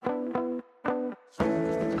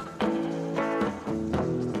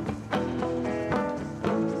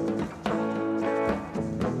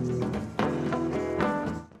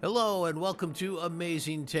Hello and welcome to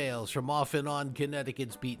Amazing Tales from Off and On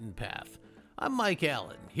Connecticut's Beaten Path. I'm Mike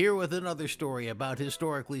Allen, here with another story about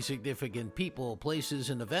historically significant people,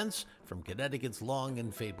 places, and events from Connecticut's long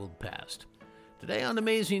and fabled past. Today on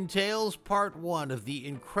Amazing Tales, part 1 of the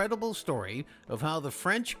incredible story of how the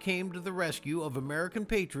French came to the rescue of American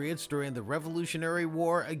patriots during the Revolutionary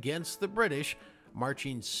War against the British,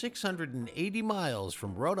 marching 680 miles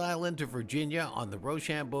from Rhode Island to Virginia on the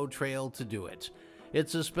Rochambeau Trail to do it.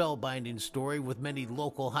 It's a spellbinding story with many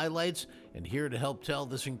local highlights, and here to help tell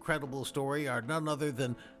this incredible story are none other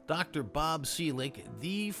than Dr. Bob Seelig,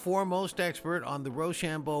 the foremost expert on the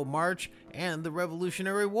Rochambeau March and the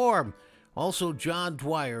Revolutionary War. Also, John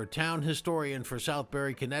Dwyer, town historian for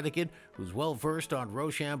Southbury, Connecticut, who's well versed on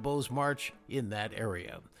Rochambeau's march in that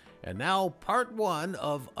area. And now, part 1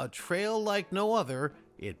 of A Trail Like No Other,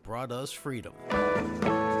 It Brought Us Freedom.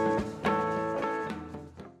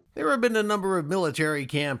 There have been a number of military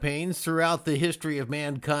campaigns throughout the history of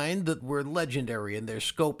mankind that were legendary in their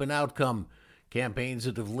scope and outcome, campaigns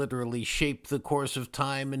that have literally shaped the course of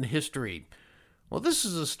time and history. Well, this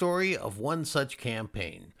is a story of one such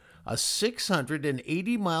campaign, a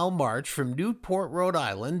 680-mile march from Newport, Rhode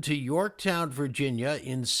Island to Yorktown, Virginia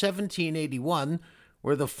in 1781,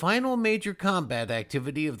 where the final major combat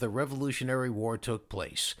activity of the Revolutionary War took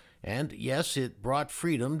place. And yes, it brought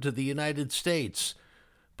freedom to the United States.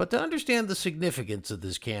 But to understand the significance of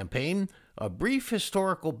this campaign, a brief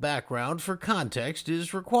historical background for context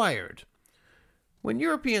is required. When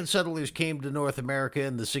European settlers came to North America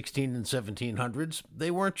in the 16 and 1700s, they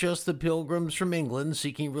weren't just the pilgrims from England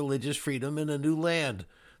seeking religious freedom in a new land.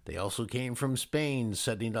 They also came from Spain,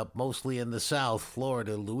 setting up mostly in the south,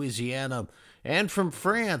 Florida, Louisiana, and from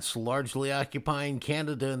France, largely occupying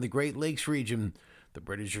Canada and the Great Lakes region. The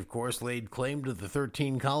British, of course, laid claim to the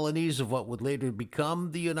 13 colonies of what would later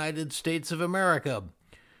become the United States of America.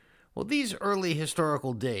 Well, these early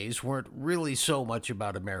historical days weren't really so much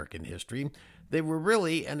about American history. They were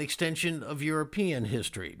really an extension of European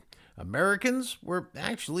history. Americans were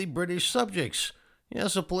actually British subjects.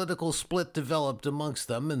 Yes, a political split developed amongst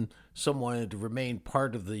them, and some wanted to remain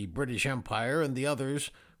part of the British Empire, and the others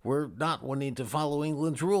were not wanting to follow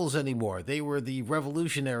England's rules anymore. They were the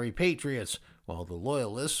revolutionary patriots, while the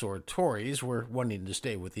Loyalists, or Tories, were wanting to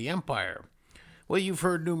stay with the Empire. Well, you've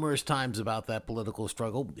heard numerous times about that political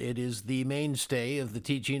struggle. It is the mainstay of the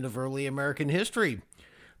teaching of early American history.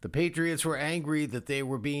 The Patriots were angry that they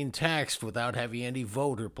were being taxed without having any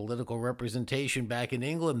vote or political representation back in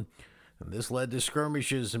England. And this led to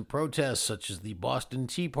skirmishes and protests such as the Boston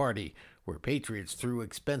Tea Party, where patriots threw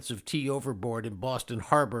expensive tea overboard in Boston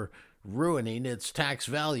Harbor, ruining its tax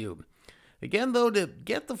value. Again, though, to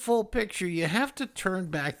get the full picture, you have to turn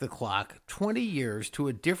back the clock 20 years to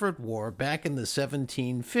a different war back in the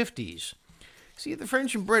 1750s. See, the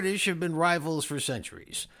French and British have been rivals for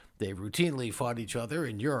centuries. They routinely fought each other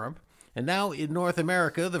in Europe, and now in North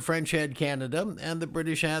America, the French had Canada and the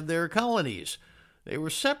British had their colonies. They were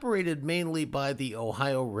separated mainly by the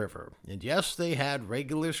Ohio River, and yes, they had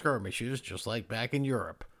regular skirmishes just like back in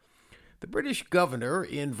Europe. The British governor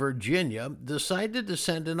in Virginia decided to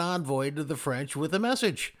send an envoy to the French with a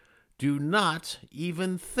message: do not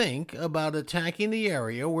even think about attacking the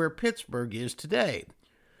area where Pittsburgh is today.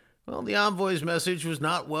 Well, the envoy's message was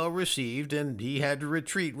not well received, and he had to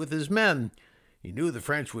retreat with his men. He knew the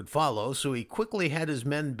French would follow, so he quickly had his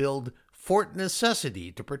men build Fort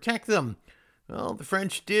Necessity to protect them. Well, the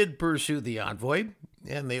French did pursue the envoy,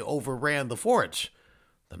 and they overran the forts.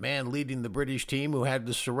 The man leading the British team who had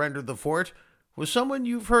to surrender the fort was someone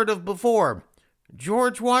you've heard of before,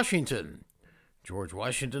 George Washington. George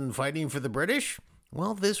Washington fighting for the British?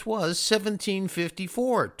 Well, this was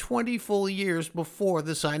 1754, 20 full years before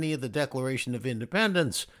the signing of the Declaration of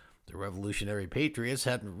Independence. The Revolutionary Patriots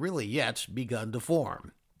hadn't really yet begun to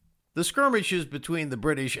form. The skirmishes between the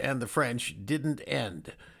British and the French didn't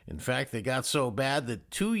end. In fact, they got so bad that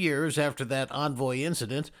 2 years after that envoy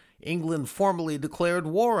incident, England formally declared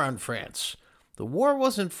war on France. The war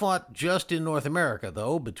wasn't fought just in North America,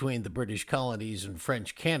 though, between the British colonies and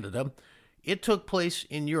French Canada. It took place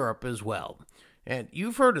in Europe as well. And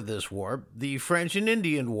you've heard of this war, the French and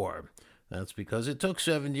Indian War. That's because it took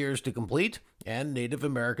 7 years to complete, and Native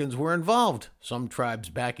Americans were involved, some tribes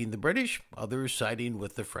backing the British, others siding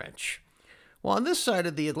with the French. Well, on this side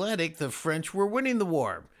of the Atlantic, the French were winning the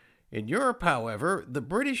war. In Europe, however, the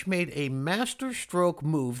British made a masterstroke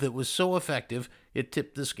move that was so effective it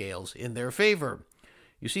tipped the scales in their favor.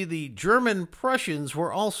 You see, the German Prussians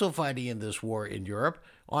were also fighting in this war in Europe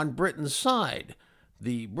on Britain's side.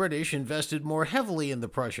 The British invested more heavily in the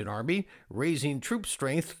Prussian army, raising troop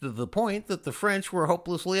strength to the point that the French were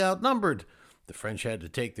hopelessly outnumbered. The French had to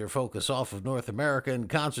take their focus off of North America and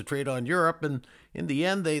concentrate on Europe, and in the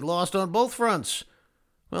end they lost on both fronts.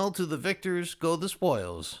 Well, to the victors go the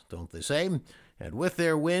spoils, don't they say? And with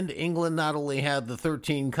their win, England not only had the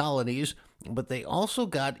 13 colonies, but they also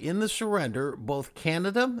got in the surrender both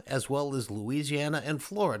Canada as well as Louisiana and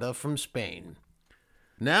Florida from Spain.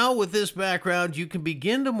 Now, with this background, you can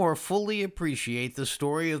begin to more fully appreciate the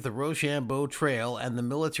story of the Rochambeau Trail and the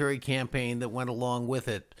military campaign that went along with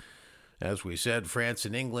it. As we said, France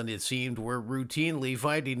and England, it seemed, were routinely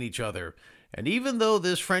fighting each other. And even though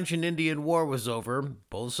this French and Indian War was over,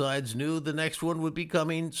 both sides knew the next one would be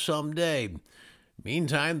coming someday.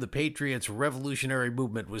 Meantime, the Patriots' revolutionary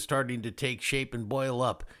movement was starting to take shape and boil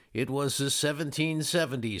up. It was the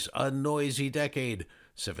 1770s, a noisy decade.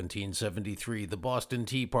 1773, the Boston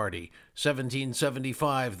Tea Party.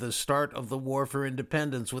 1775, the start of the War for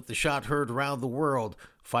Independence with the shot heard around the world,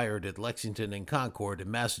 fired at Lexington and Concord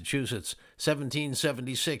in Massachusetts.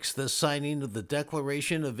 1776, the signing of the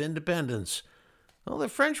Declaration of Independence. Well, the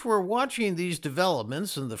French were watching these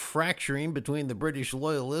developments and the fracturing between the British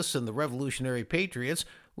Loyalists and the Revolutionary Patriots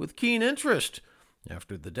with keen interest.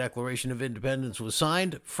 After the Declaration of Independence was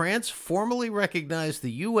signed, France formally recognized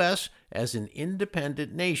the U.S. as an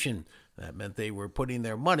independent nation. That meant they were putting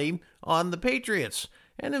their money on the Patriots.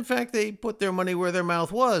 And in fact, they put their money where their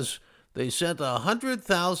mouth was. They sent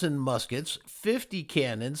 100,000 muskets, 50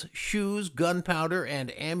 cannons, shoes, gunpowder,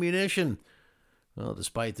 and ammunition. Well,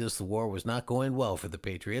 despite this, the war was not going well for the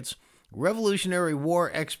Patriots. Revolutionary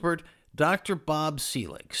War expert Dr. Bob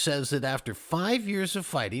Seelig says that after 5 years of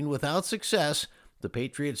fighting without success, the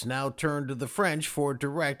Patriots now turned to the French for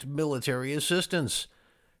direct military assistance.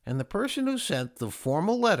 And the person who sent the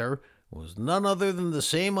formal letter was none other than the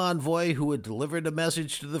same envoy who had delivered a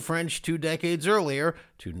message to the French 2 decades earlier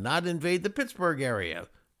to not invade the Pittsburgh area,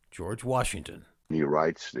 George Washington. He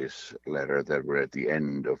writes this letter that we're at the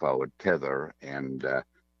end of our tether and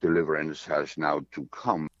deliverance has now to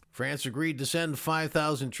come. France agreed to send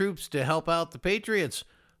 5,000 troops to help out the Patriots.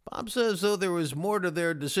 Bob says, though, there was more to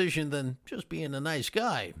their decision than just being a nice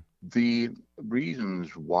guy. The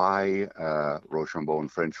reasons why Rochambeau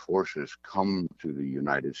and French forces come to the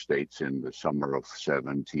United States in the summer of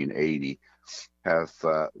 1780 have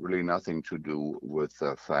really nothing to do with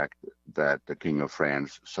the fact that the King of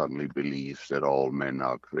France suddenly believes that all men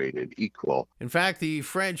are created equal. In fact, the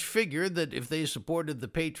French figured that if they supported the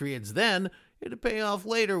Patriots then, it'd pay off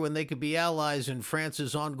later when they could be allies in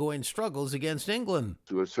France's ongoing struggles against England.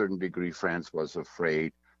 To a certain degree, France was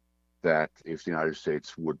afraid that if the United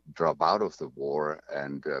States would drop out of the war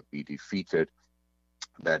and be defeated,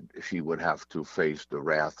 that she would have to face the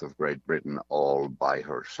wrath of Great Britain all by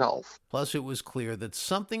herself. Plus, it was clear that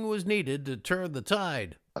something was needed to turn the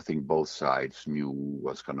tide. I think both sides knew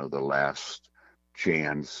was kind of the last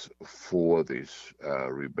chance for this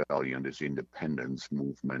rebellion, this independence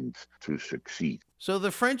movement to succeed. So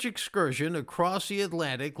the French excursion across the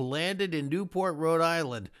Atlantic landed in Newport, Rhode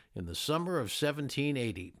Island in the summer of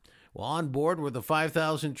 1780. Well, on board were the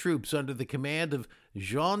 5,000 troops under the command of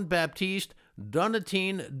Jean-Baptiste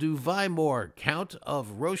Donatien du Vimore, Count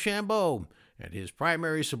of Rochambeau, and his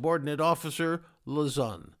primary subordinate officer,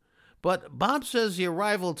 Lauzun. But Bob says the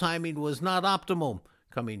arrival timing was not optimal,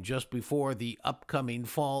 coming just before the upcoming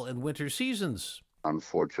fall and winter seasons.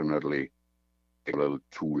 Unfortunately, a little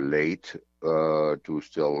too late to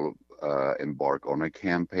still embark on a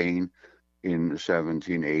campaign. In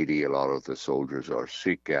 1780, a lot of the soldiers are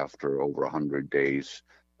sick after over 100 days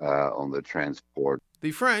on the transport. The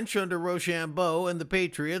French under Rochambeau and the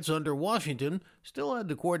Patriots under Washington still had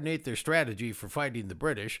to coordinate their strategy for fighting the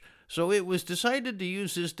British, so it was decided to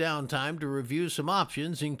use this downtime to review some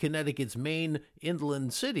options in Connecticut's main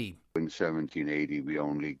inland city. In 1780, we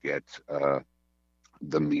only get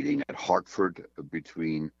the meeting at Hartford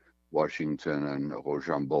between Washington and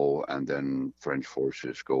Rochambeau, and then French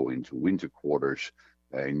forces go into winter quarters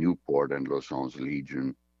in Newport, and Lauzun's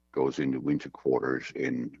legion goes into winter quarters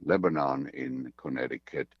in Lebanon in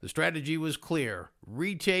Connecticut. The strategy was clear: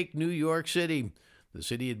 retake New York City. The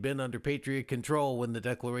city had been under Patriot control when the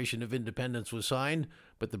Declaration of Independence was signed,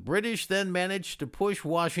 but the British then managed to push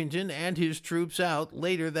Washington and his troops out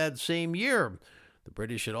later that same year. The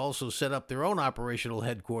British had also set up their own operational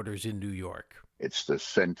headquarters in New York. It's the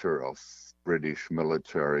center of British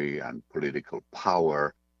military and political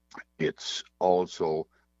power. It's also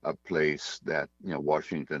a place that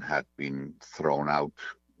Washington had been thrown out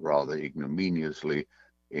rather ignominiously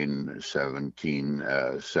in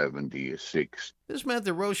 1776. This meant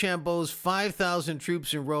that Rochambeau's 5,000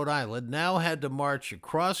 troops in Rhode Island now had to march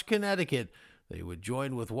across Connecticut. They would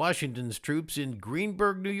join with Washington's troops in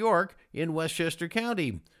Greenburgh, New York, in Westchester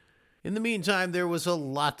County. In the meantime, there was a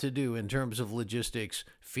lot to do in terms of logistics: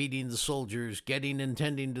 feeding the soldiers, getting and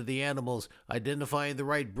tending to the animals, identifying the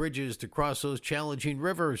right bridges to cross those challenging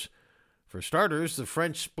rivers. For starters, the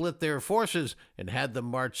French split their forces and had them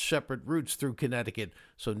march separate routes through Connecticut,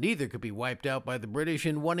 so neither could be wiped out by the British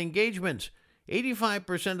in one engagement.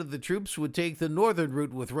 85% of the troops would take the northern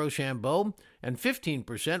route with Rochambeau, and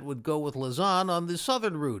 15% would go with Lausanne on the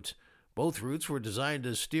southern route. Both routes were designed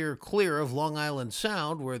to steer clear of Long Island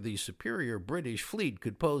Sound, where the superior British fleet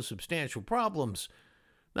could pose substantial problems.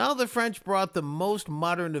 Now the French brought the most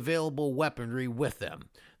modern available weaponry with them.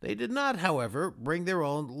 They did not, however, bring their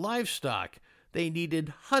own livestock. They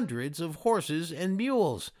needed hundreds of horses and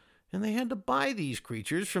mules, and they had to buy these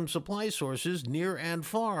creatures from supply sources near and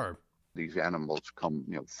far. These animals come,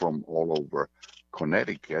 from all over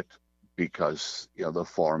Connecticut because the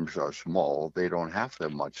farms are small. They don't have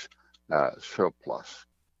that much surplus.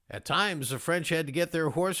 At times, the French had to get their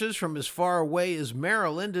horses from as far away as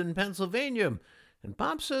Maryland and Pennsylvania, and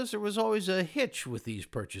Bob says there was always a hitch with these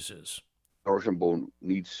purchases. Rochambeau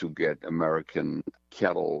needs to get American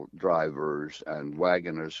cattle drivers and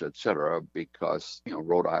wagoners, etc., because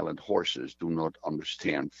Rhode Island horses do not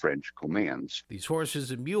understand French commands. These horses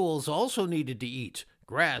and mules also needed to eat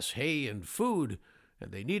grass, hay, and food,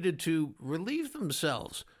 and they needed to relieve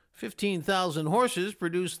themselves. 15,000 horses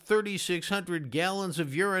produced 3,600 gallons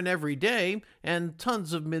of urine every day and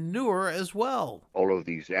tons of manure as well. All of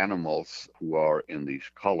these animals who are in these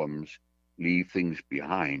columns leave things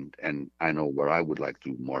behind, and I know where I would like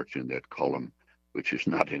to march in that column, which is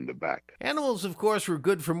not in the back. Animals, of course, were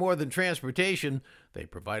good for more than transportation. They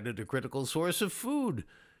provided a critical source of food.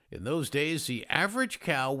 In those days, the average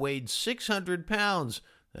cow weighed 600 pounds.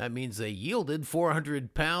 That means they yielded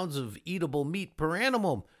 400 pounds of eatable meat per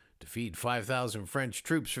animal. To feed 5,000 French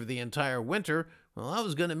troops for the entire winter, well, that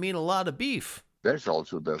was going to mean a lot of beef. There's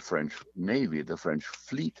also the French Navy, the French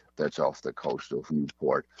fleet that's off the coast of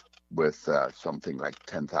Newport with something like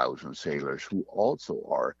 10,000 sailors who also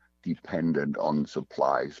are dependent on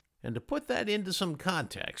supplies. And to put that into some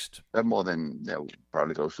context, there are more than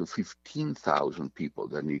probably close to 15,000 people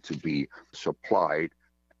that need to be supplied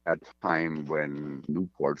at a time when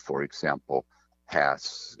Newport, for example,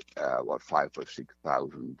 has 5,000 or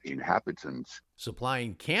 6,000 inhabitants.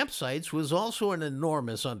 Supplying campsites was also an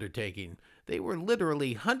enormous undertaking. They were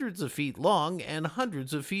literally hundreds of feet long and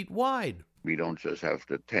hundreds of feet wide. We don't just have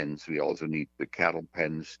the tents, we also need the cattle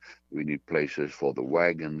pens, we need places for the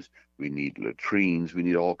wagons, we need latrines, we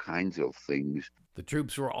need all kinds of things. The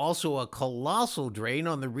troops were also a colossal drain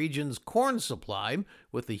on the region's corn supply,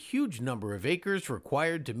 with a huge number of acres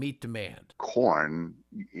required to meet demand. Corn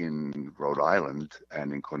in Rhode Island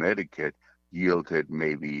and in Connecticut yielded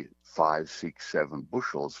maybe 5, 6, 7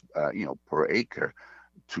 bushels, per acre.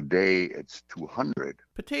 Today, it's 200.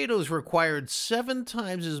 Potatoes required 7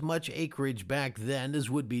 times as much acreage back then as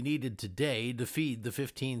would be needed today to feed the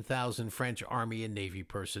 15,000 French Army and Navy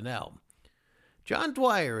personnel. John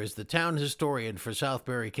Dwyer is the town historian for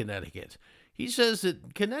Southbury, Connecticut. He says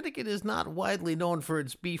that Connecticut is not widely known for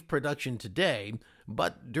its beef production today,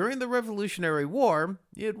 but during the Revolutionary War,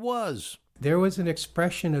 it was. There was an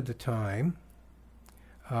expression at the time.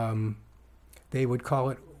 They would call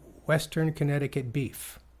it Western Connecticut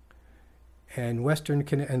beef. And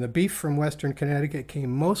the beef from Western Connecticut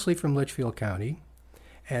came mostly from Litchfield County,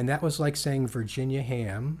 and that was like saying Virginia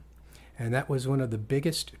ham, and that was one of the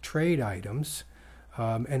biggest trade items.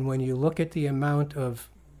 And when you look at the amount of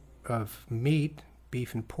meat,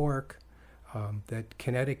 beef and pork, that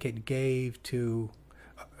Connecticut gave to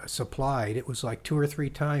supplied, it was like 2 or 3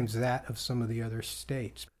 times that of some of the other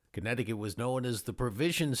states. Connecticut was known as the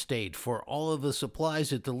provision state for all of the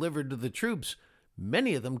supplies it delivered to the troops,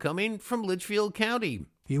 many of them coming from Litchfield County.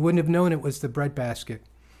 You wouldn't have known it was the breadbasket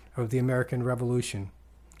of the American Revolution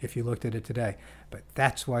if you looked at it today. But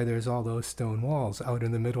that's why there's all those stone walls out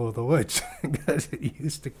in the middle of the woods, because it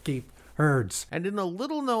used to keep herds. And in a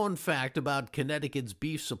little-known fact about Connecticut's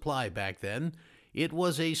beef supply back then, it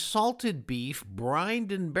was a salted beef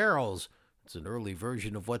brined in barrels. It's an early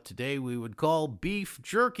version of what today we would call beef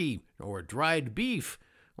jerky or dried beef.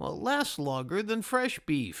 Well, it lasts longer than fresh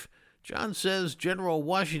beef. John says General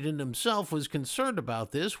Washington himself was concerned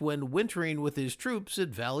about this when wintering with his troops at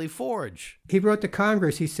Valley Forge. He wrote to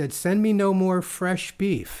Congress, he said, "Send me no more fresh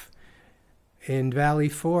beef in Valley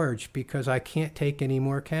Forge because I can't take any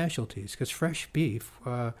more casualties." Because fresh beef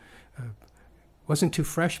wasn't too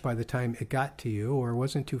fresh by the time it got to you, or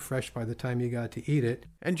wasn't too fresh by the time you got to eat it.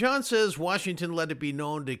 And John says Washington let it be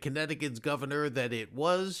known to Connecticut's governor that it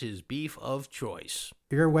was his beef of choice.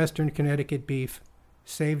 Your Western Connecticut beef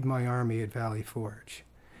saved my army at Valley Forge.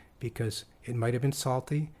 because it might have been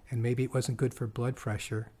salty and maybe it wasn't good for blood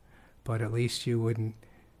pressure, but at least you wouldn't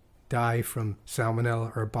die from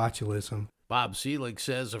salmonella or botulism. Bob Selig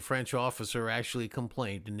says a French officer actually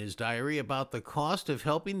complained in his diary about the cost of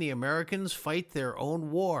helping the Americans fight their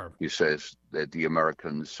own war. He says that the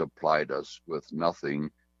Americans supplied us with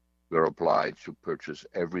nothing. We're obliged to purchase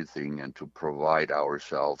everything and to provide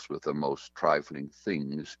ourselves with the most trifling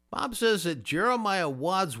things. Bob says that Jeremiah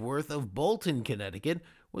Wadsworth of Bolton, Connecticut,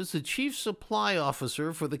 was the chief supply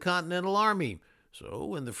officer for the Continental Army. So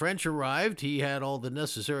when the French arrived, he had all the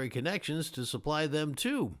necessary connections to supply them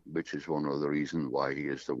too. Which is one of the reasons why he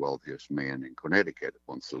is the wealthiest man in Connecticut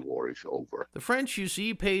once the war is over. The French, you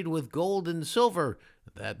see, paid with gold and silver.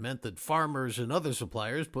 That meant that farmers and other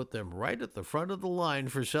suppliers put them right at the front of the line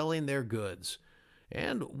for selling their goods.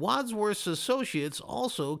 And Wadsworth's associates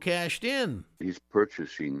also cashed in. These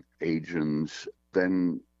purchasing agents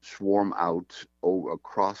then swarm out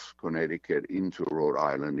across Connecticut into Rhode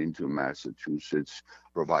Island, into Massachusetts,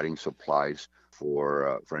 providing supplies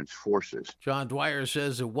for French forces. John Dwyer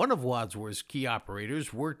says that one of Wadsworth's key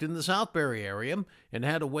operators worked in the Southbury area and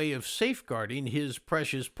had a way of safeguarding his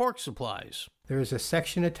precious pork supplies. There's a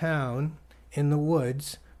section of town in the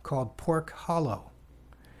woods called Pork Hollow,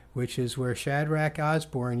 which is where Shadrach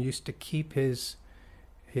Osborne used to keep his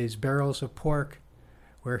barrels of pork,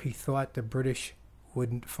 where he thought the British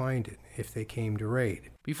wouldn't find it if they came to raid.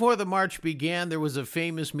 Before the march began, there was a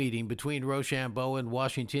famous meeting between Rochambeau and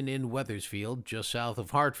Washington in Wethersfield, just south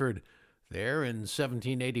of Hartford. There, in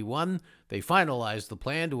 1781, they finalized the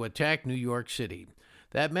plan to attack New York City.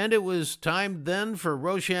 That meant it was time then for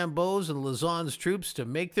Rochambeau's and Lauzon's troops to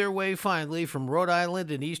make their way finally from Rhode Island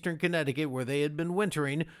and eastern Connecticut, where they had been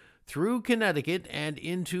wintering, through Connecticut and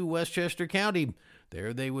into Westchester County.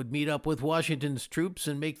 There they would meet up with Washington's troops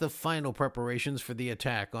and make the final preparations for the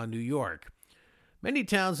attack on New York. Many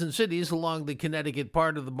towns and cities along the Connecticut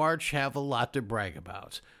part of the march have a lot to brag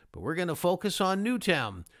about, but we're going to focus on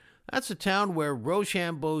Newtown. That's a town where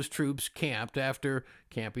Rochambeau's troops camped after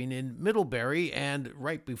camping in Middlebury and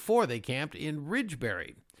right before they camped in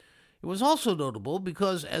Ridgebury. It was also notable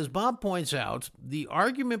because, as Bob points out, the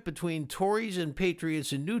argument between Tories and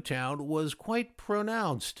Patriots in Newtown was quite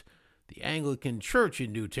pronounced. The Anglican Church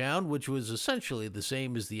in Newtown, which was essentially the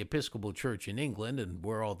same as the Episcopal Church in England and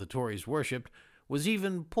where all the Tories worshipped, was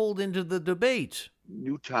even pulled into the debate.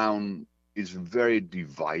 Newtown is very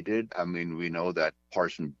divided. I mean, we know that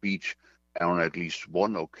Parson Beach, on at least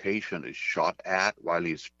one occasion, is shot at while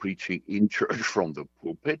he's preaching in church from the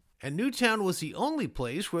pulpit. And Newtown was the only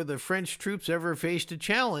place where the French troops ever faced a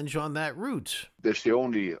challenge on that route. That's the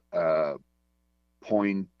only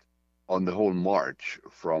point on the whole march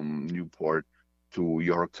from Newport to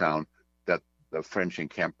Yorktown that the French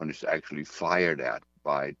encampment is actually fired at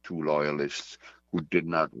by two loyalists who did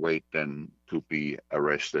not wait then to be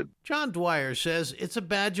arrested. John Dwyer says it's a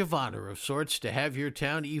badge of honor of sorts to have your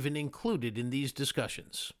town even included in these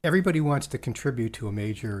discussions. Everybody wants to contribute to a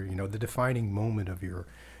major, the defining moment of your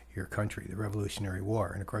country, the Revolutionary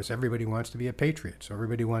War. And of course, everybody wants to be a patriot, so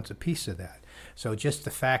everybody wants a piece of that. So just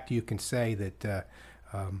the fact you can say that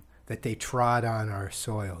that they trod on our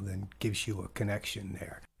soil then gives you a connection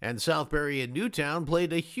there. And Southbury and Newtown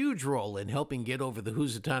played a huge role in helping get over the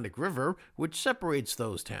Housatonic River, which separates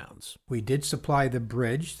those towns. We did supply the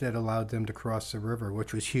bridge that allowed them to cross the river,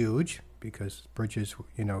 which was huge because bridges,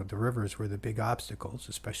 the rivers were the big obstacles,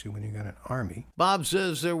 especially when you got an army. Bob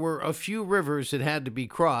says there were a few rivers that had to be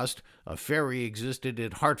crossed. A ferry existed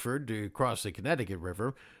at Hartford to cross the Connecticut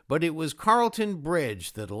River, but it was Carleton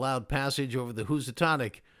Bridge that allowed passage over the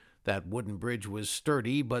Housatonic. That wooden bridge was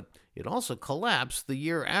sturdy, but it also collapsed the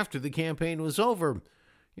year after the campaign was over.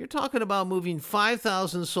 You're talking about moving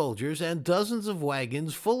 5,000 soldiers and dozens of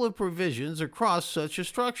wagons full of provisions across such a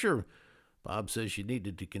structure. Bob says you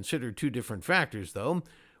needed to consider two different factors, though: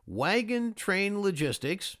 wagon train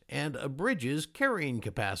logistics and a bridge's carrying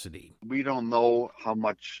capacity. We don't know how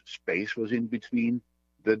much space was in between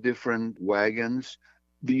the different wagons.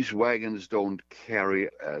 These wagons don't carry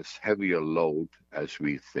as heavy a load as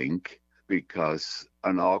we think, because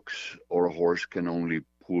an ox or a horse can only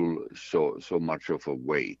pull so much of a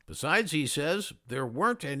weight. Besides, he says, there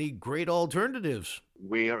weren't any great alternatives.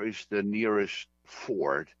 Where is the nearest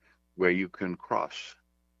ford where you can cross?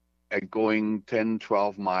 At going 10,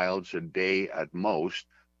 12 miles a day at most,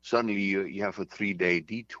 suddenly you have a 3-day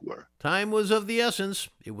detour. Time was of the essence.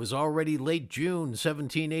 It was already late June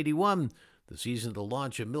 1781. The season to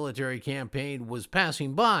launch a military campaign was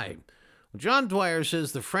passing by. John Dwyer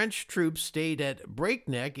says the French troops stayed at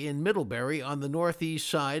Breakneck in Middlebury on the northeast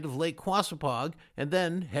side of Lake Quassapog and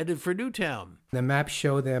then headed for Newtown. The maps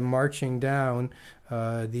show them marching down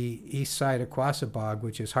the east side of Quassapog,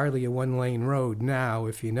 which is hardly a one-lane road now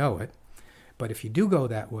if you know it. But if you do go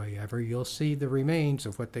that way ever, you'll see the remains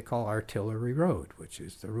of what they call Artillery Road, which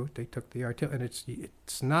is the route they took the artillery. And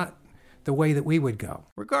it's not the way that we would go.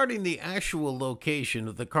 Regarding the actual location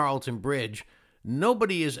of the Carleton Bridge,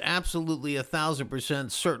 nobody is absolutely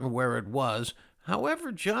 1,000% certain where it was.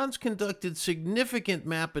 However, John's conducted significant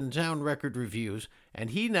map and town record reviews, and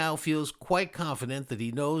he now feels quite confident that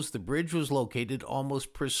he knows the bridge was located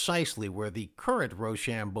almost precisely where the current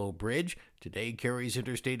Rochambeau Bridge today carries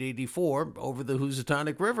Interstate 84 over the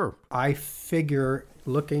Housatonic River. I figure,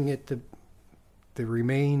 looking at the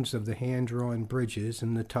remains of the hand-drawn bridges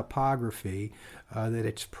and the topography, that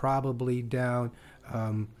it's probably down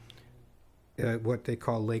what they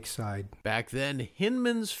call Lakeside. Back then,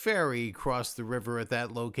 Hinman's Ferry crossed the river at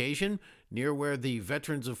that location, near where the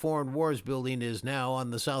Veterans of Foreign Wars building is now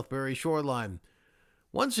on the Southbury shoreline.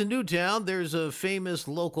 Once in Newtown, there's a famous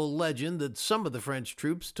local legend that some of the French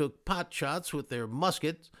troops took pot shots with their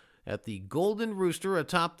muskets at the Golden Rooster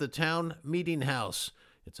atop the town meeting house.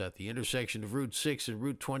 It's at the intersection of Route 6 and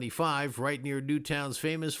Route 25, right near Newtown's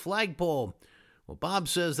famous flagpole. Well, Bob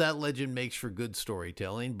says that legend makes for good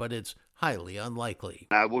storytelling, but it's highly unlikely.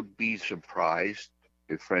 I would be surprised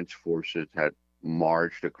if French forces had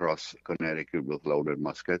marched across Connecticut with loaded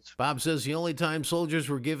muskets. Bob says the only time soldiers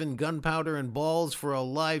were given gunpowder and balls for a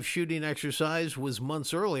live shooting exercise was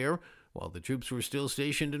months earlier, while the troops were still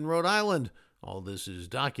stationed in Rhode Island. All this is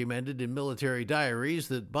documented in military diaries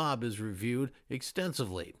that Bob has reviewed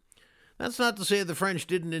extensively. That's not to say the French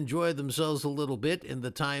didn't enjoy themselves a little bit in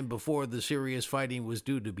the time before the serious fighting was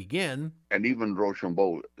due to begin. And even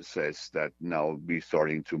Rochambeau says that now we're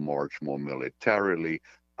starting to march more militarily.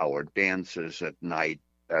 Our dances at night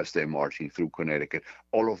as they're marching through Connecticut,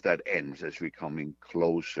 all of that ends as we're coming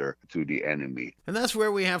closer to the enemy. And that's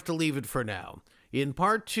where we have to leave it for now. In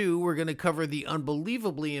part 2, we're going to cover the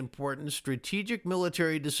unbelievably important strategic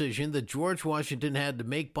military decision that George Washington had to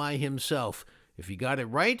make by himself. If he got it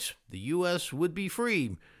right, the U.S. would be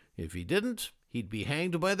free. If he didn't, he'd be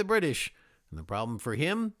hanged by the British. And the problem for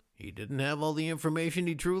him, he didn't have all the information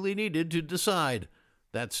he truly needed to decide.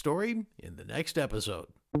 That story in the next episode.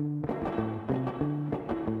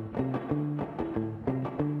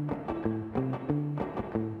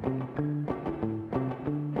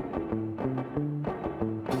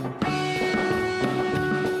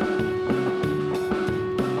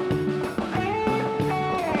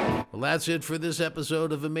 That's it for this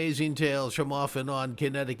episode of Amazing Tales from Off and On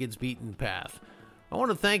Connecticut's Beaten Path. I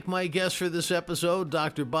want to thank my guest for this episode,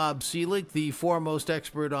 Dr. Bob Seelig, the foremost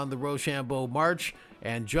expert on the Rochambeau March,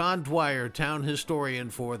 and John Dwyer, town historian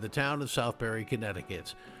for the town of Southbury,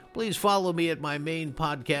 Connecticut. Please follow me at my main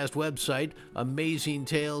podcast website,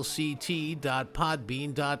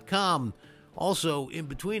 amazingtalesct.podbean.com. Also, in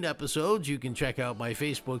between episodes, you can check out my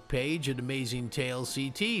Facebook page at Amazing Tales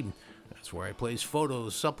CT. That's where I place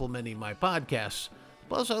photos supplementing my podcasts.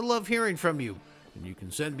 Plus, I love hearing from you, and you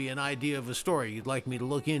can send me an idea of a story you'd like me to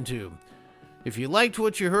look into. If you liked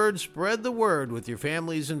what you heard, spread the word with your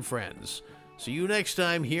families and friends. See you next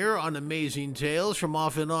time here on Amazing Tales from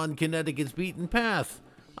Off and On Connecticut's Beaten Path.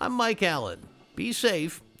 I'm Mike Allen. Be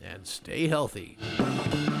safe and stay healthy.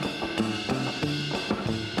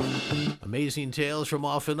 Amazing Tales from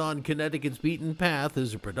Off and On Connecticut's Beaten Path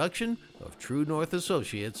is a production of True North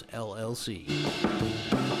Associates, LLC.